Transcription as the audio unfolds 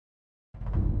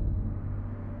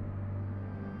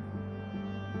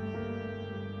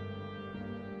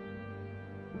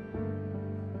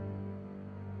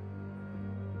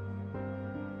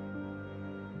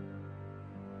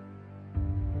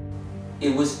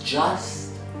It was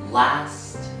just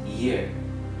last year,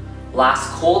 last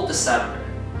cold December.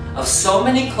 Of so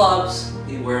many clubs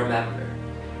we were a member.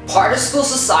 Part of school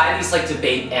societies like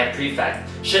debate and prefect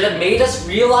should have made us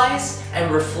realize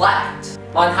and reflect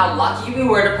on how lucky we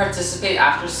were to participate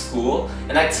after school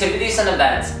in activities and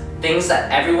events, things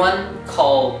that everyone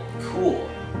called cool.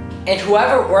 And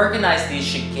whoever organized these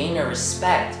should gain our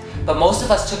respect. But most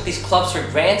of us took these clubs for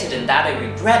granted, and that I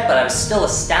regret, but I was still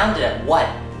astounded at what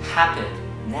happened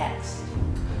next.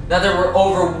 Now there were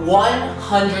over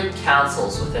 100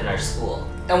 councils within our school.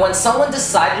 And when someone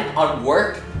decided on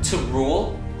work to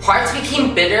rule, hearts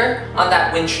became bitter on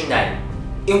that wintry night.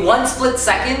 In one split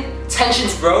second,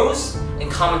 tensions rose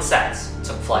and common sense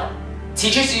took flight.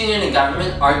 Teachers' union and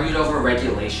government argued over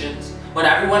regulations when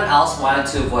everyone else wanted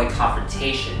to avoid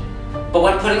confrontation. But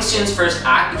when putting students first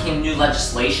act became new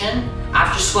legislation,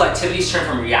 after-school activities turned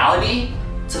from reality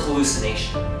to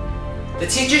hallucination. The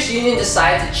teachers' union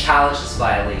decided to challenge this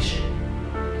violation.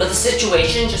 But the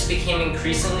situation just became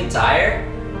increasingly dire,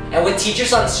 and with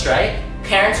teachers on strike,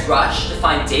 parents rushed to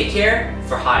find daycare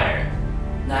for hire.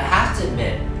 Now I have to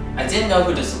admit, I didn't know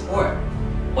who to support.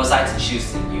 Was I to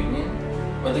choose the union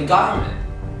or the government?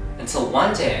 Until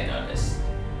one day I noticed,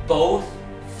 both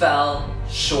fell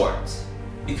short.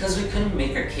 Because we couldn't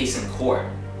make our case in court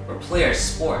or play our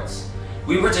sports.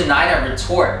 We were denied our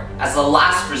retort as the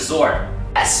last resort.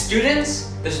 As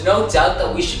students, there's no doubt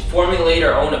that we should formulate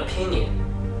our own opinion.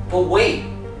 But wait,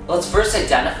 let's first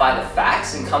identify the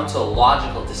facts and come to a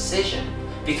logical decision.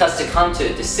 Because to come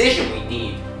to a decision, we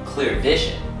need clear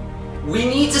vision. We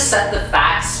need to set the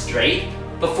facts straight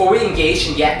before we engage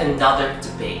in yet another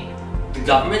debate. The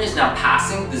government is now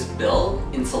passing this bill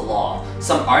into law.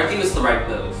 Some argue it's the right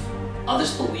move.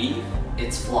 Others believe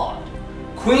it's flawed.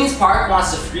 Queen's Park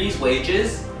wants to freeze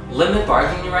wages, limit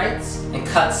bargaining rights, and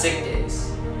cut sick days.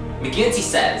 McGinty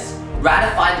says,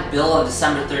 ratify the bill on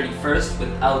December 31st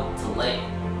without delay.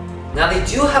 Now they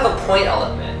do have a point,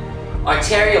 I'll admit.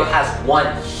 Ontario has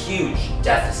one huge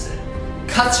deficit.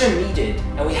 Cuts are needed,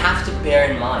 and we have to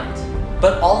bear in mind.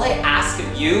 But all I ask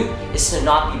of you is to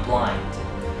not be blind.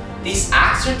 These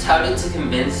acts are touted to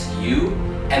convince you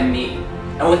and me.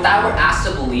 And with that, we're asked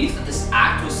to believe that this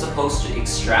act was supposed to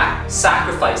extract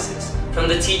sacrifices from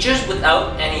the teachers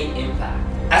without any impact.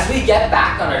 As we get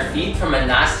back on our feet from a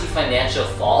nasty financial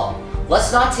fall,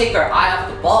 let's not take our eye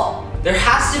off the ball. There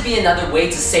has to be another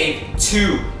way to save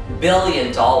 $2 billion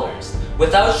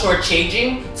without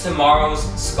shortchanging tomorrow's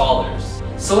scholars.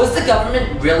 So is the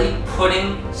government really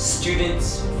putting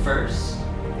students first?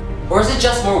 Or is it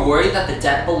just more worried that the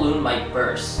debt balloon might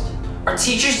burst? Are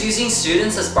teachers using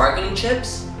students as bargaining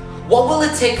chips? What will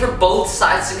it take for both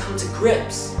sides to come to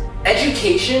grips?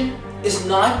 Education is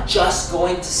not just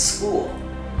going to school.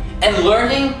 And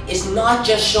learning is not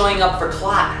just showing up for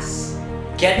class.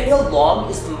 Getting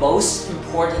along is the most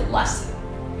important lesson.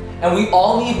 And we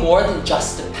all need more than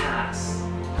just a pass.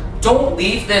 Don't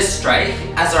leave this strike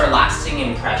as our lasting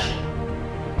impression.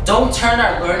 Don't turn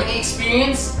our learning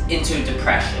experience into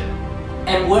depression.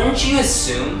 And wouldn't you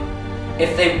assume,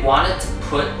 if they wanted to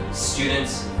put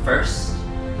students first,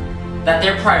 that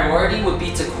their priority would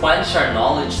be to quench our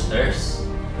knowledge thirst?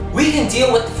 We can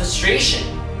deal with the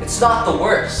frustration, it's not the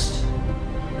worst.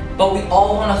 But we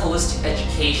all want a holistic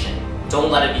education, don't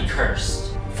let it be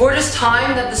cursed. For it is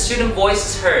time that the student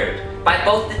voice is heard by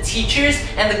both the teachers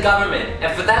and the government,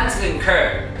 and for them to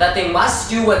concur that they must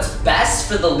do what's best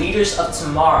for the leaders of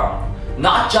tomorrow,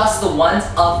 not just the ones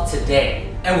of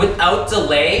today, and without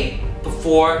delay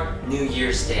before New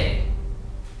Year's Day.